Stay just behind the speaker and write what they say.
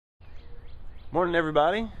Morning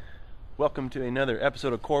everybody, welcome to another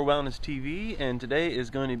episode of Core Wellness TV, and today is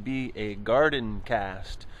going to be a garden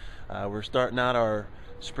cast. We're starting out our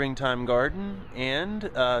springtime garden, and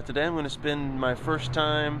today I'm going to spend my first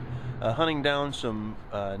time hunting down some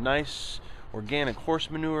nice organic horse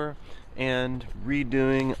manure and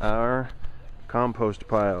redoing our compost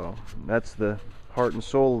pile. That's the heart and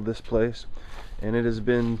soul of this place, and it has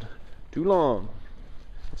been too long.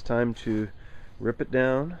 It's time to rip it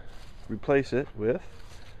down, replace it with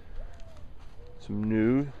some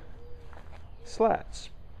new slats.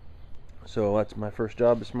 So that's my first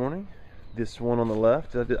job this morning. This one on the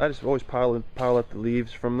left, I just always pile up the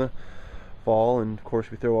leaves from the fall, and of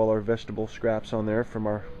course we throw all our vegetable scraps on there from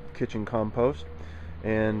our kitchen compost.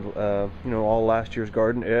 And you know, all last year's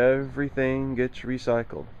garden, everything gets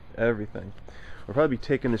recycled, everything. We'll probably be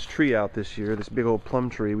taking this tree out this year. This big old plum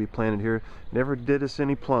tree we planted here never did us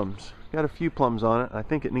any plums. Got a few plums on it. I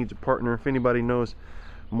think it needs a partner. If anybody knows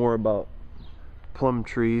more about plum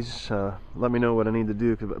trees, let me know what I need to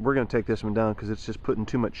do, because we're going to take this one down because it's just putting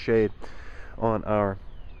too much shade on our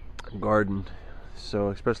garden. So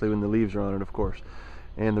especially when the leaves are on it, of course,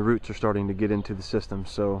 and the roots are starting to get into the system.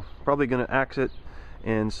 So probably going to axe it,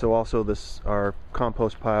 and so also our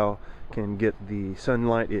compost pile can get the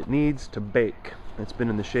sunlight it needs to bake. It's been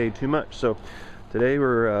in the shade too much. So today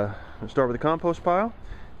we're going to start with the compost pile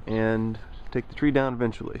and take the tree down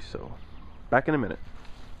eventually. So back in a minute.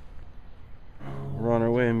 We're on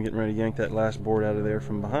our way. I'm getting ready to yank that last board out of there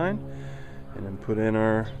from behind and then put in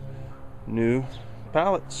our new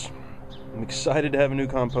pallets. I'm excited to have a new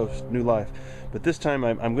compost, new life. But this time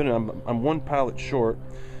I'm one pallet short,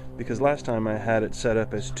 because last time I had it set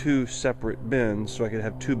up as two separate bins, so I could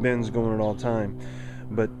have two bins going at all time.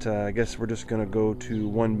 But I guess we're just going to go to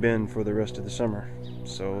one bin for the rest of the summer.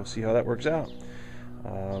 So we'll see how that works out.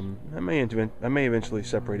 I may eventually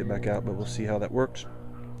separate it back out, but we'll see how that works.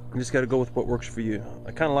 You just got to go with what works for you.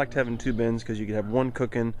 I kind of liked having two bins because you could have one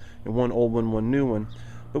cooking and one old one, one new one.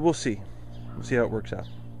 But we'll see. We'll see how it works out.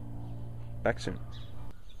 Back soon.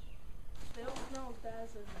 They don't smell as bad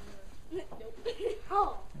as those. Nope.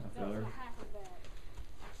 Oh, that was half of that.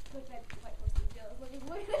 Look at that white horse.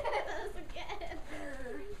 Look at that again.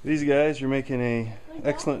 These guys are making an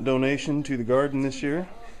excellent donation to the garden this year.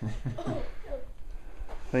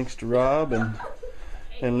 Thanks to Rob and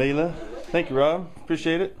Layla. Thank you, Rob.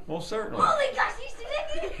 Appreciate it. Well, certainly. Oh my gosh, you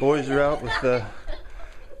see Boys are out with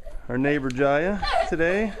our neighbor Jaya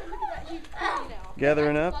today,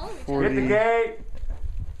 gathering up for Hit the gate.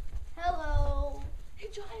 Hello. Hey,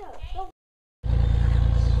 Jaya. Go.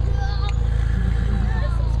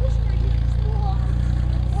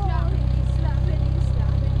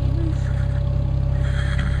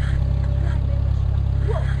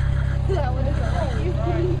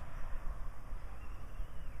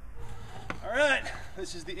 Alright,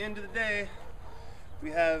 this is the end of the day. We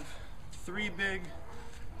have 3 big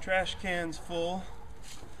trash cans full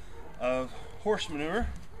of horse manure.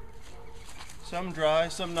 Some dry,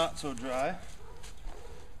 some not so dry.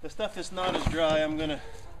 The stuff that's not as dry I'm going to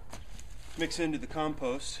mix into the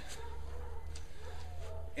compost.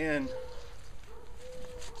 And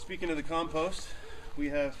speaking of the compost, we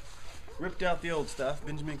have ripped out the old stuff.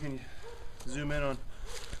 Benjamin, can you zoom in on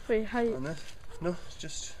this? No,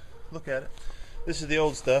 just look at it. This is the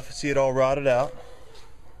old stuff. See it all rotted out.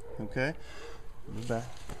 Okay, move back.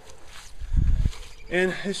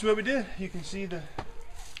 And this is what we did. You can see the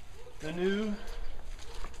new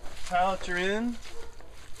pallets are in,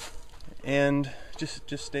 and just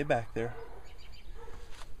stay back there.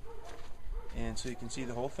 And so you can see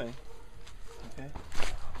the whole thing.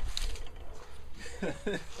 Okay.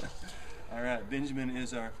 All right, Benjamin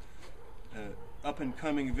is our up and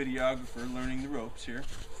coming videographer, learning the ropes here.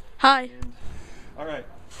 Hi. And, all right,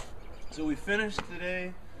 so we finished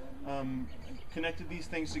today. Connected these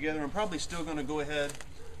things together. I'm probably still going to go ahead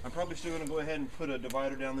and put a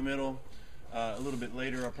divider down the middle a little bit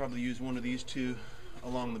later. I'll probably use one of these two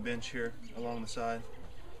along the bench here, along the side.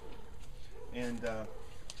 And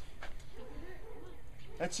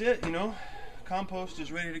that's it, you know. Compost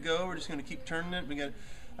is ready to go. We're just going to keep turning it. We got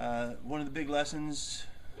one of the big lessons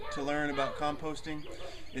to learn about composting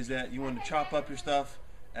is that you want to chop up your stuff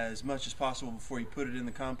as much as possible before you put it in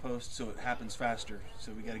the compost, so it happens faster.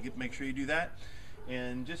 So we got to make sure you do that,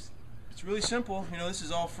 and just it's really simple. You know, this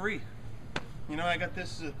is all free. You know, I got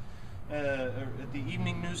this at the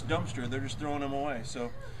evening news dumpster. They're just throwing them away. So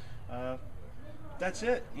that's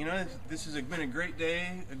it. You know, this has been a great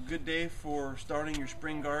day, a good day for starting your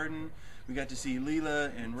spring garden. We got to see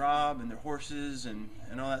Leela and Rob and their horses and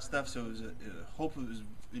all that stuff. So it was hope it was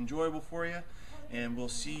enjoyable for you. And we'll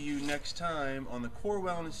see you next time on the Core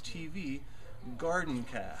Wellness TV garden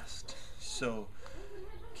cast. So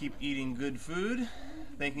keep eating good food,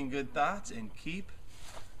 thinking good thoughts, and keep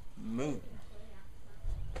moving.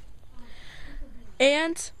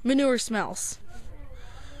 And manure smells.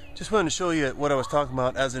 Just wanted to show you what I was talking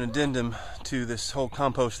about as an addendum to this whole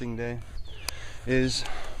composting day. Is,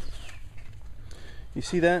 you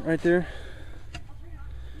see that right there?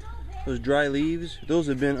 Those dry leaves, those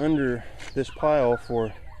have been under this pile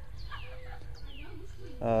for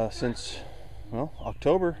since, well,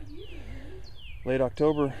 October, late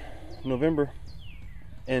October, November,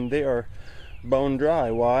 and they are bone dry.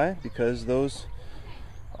 Why? Because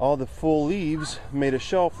all the full leaves made a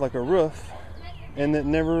shelf like a roof, and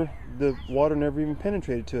the water never even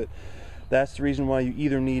penetrated to it. That's the reason why you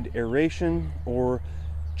either need aeration or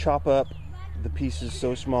chop up the pieces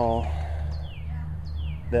so small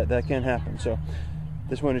that can't happen. So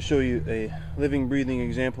just wanted to show you a living, breathing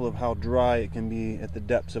example of how dry it can be at the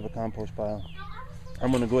depths of a compost pile.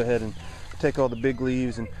 I'm going to go ahead and take all the big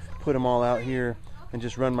leaves and put them all out here and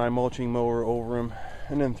just run my mulching mower over them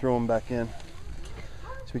and then throw them back in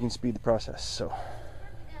so we can speed the process. So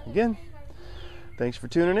again, thanks for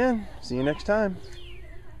tuning in. See you next time.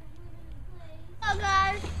 Hello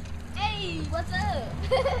guys. Hey, what's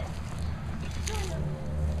up?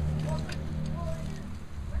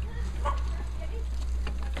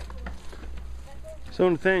 So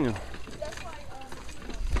Nathaniel,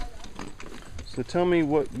 so tell me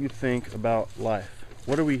what you think about life.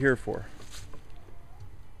 What are we here for?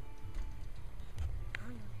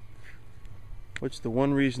 What's the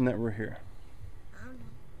one reason that we're here? I don't know.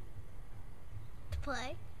 To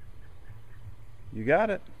play. You got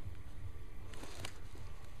it.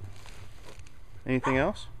 Anything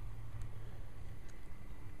else?